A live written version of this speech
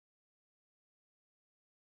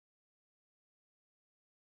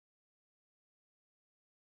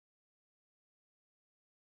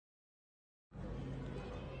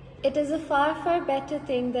It is a far, far better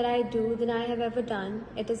thing that I do than I have ever done.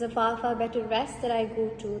 It is a far, far better rest that I go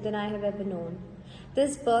to than I have ever known.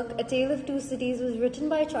 This book, A Tale of Two Cities, was written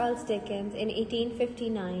by Charles Dickens in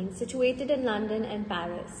 1859, situated in London and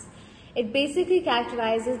Paris. It basically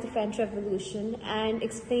characterizes the French Revolution and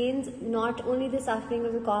explains not only the suffering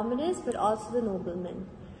of the commoners but also the noblemen.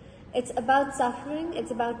 It's about suffering,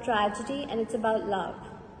 it's about tragedy, and it's about love.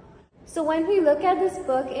 So when we look at this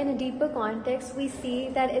book in a deeper context, we see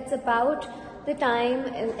that it's about the time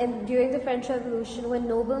during the French Revolution when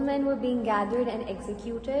noblemen were being gathered and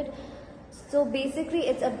executed. So basically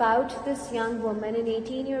it's about this young woman, an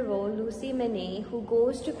 18-year-old, Lucie Menet, who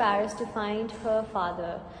goes to Paris to find her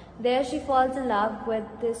father. There she falls in love with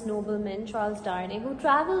this nobleman, Charles Darnay, who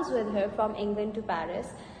travels with her from England to Paris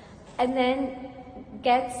and then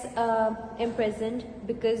gets imprisoned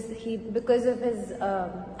because of his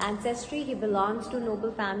ancestry. He belongs to a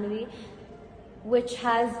noble family which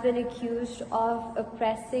has been accused of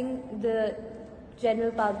oppressing the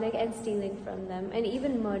general public and stealing from them and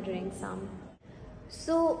even murdering some.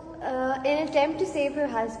 So in an attempt to save her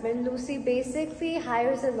husband, Lucie basically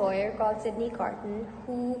hires a lawyer called Sidney Carton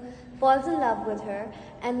who falls in love with her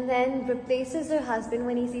and then replaces her husband.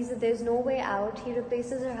 When he sees that there's no way out, he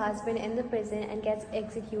replaces her husband in the prison and gets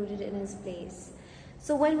executed in his place.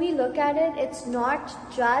 So when we look at it, it's not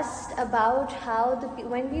just about how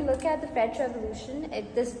when we look at the French Revolution,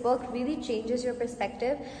 this book really changes your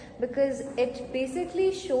perspective because it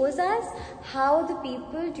basically shows us how the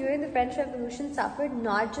people during the French Revolution suffered,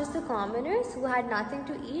 not just the commoners who had nothing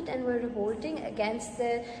to eat and were revolting against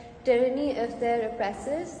the tyranny of their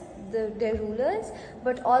oppressors, their rulers,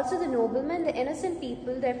 but also the noblemen, the innocent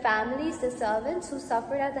people, their families, the servants who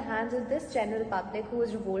suffered at the hands of this general public who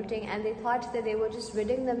was revolting, and they thought that they were just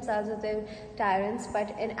ridding themselves of their tyrants,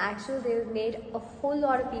 but in actual they made a whole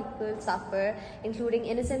lot of people suffer, including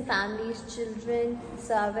innocent families, children,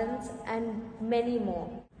 servants, and many more.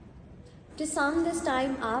 To sum this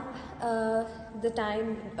time up, the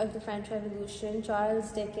time of the French Revolution,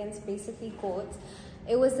 Charles Dickens basically quotes,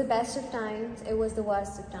 "It was the best of times, it was the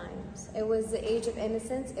worst of times. It was the age of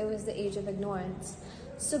innocence, it was the age of ignorance."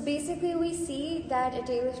 So basically we see that A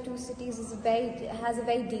Tale of Two Cities has a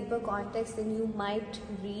very deeper context than you might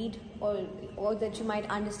read or that you might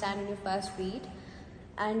understand in your first read.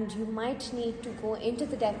 And you might need to go into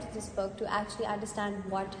the depth of this book to actually understand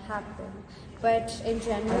what happened. But in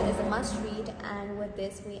general, it's a must read, and with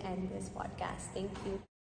this we end this podcast. Thank you.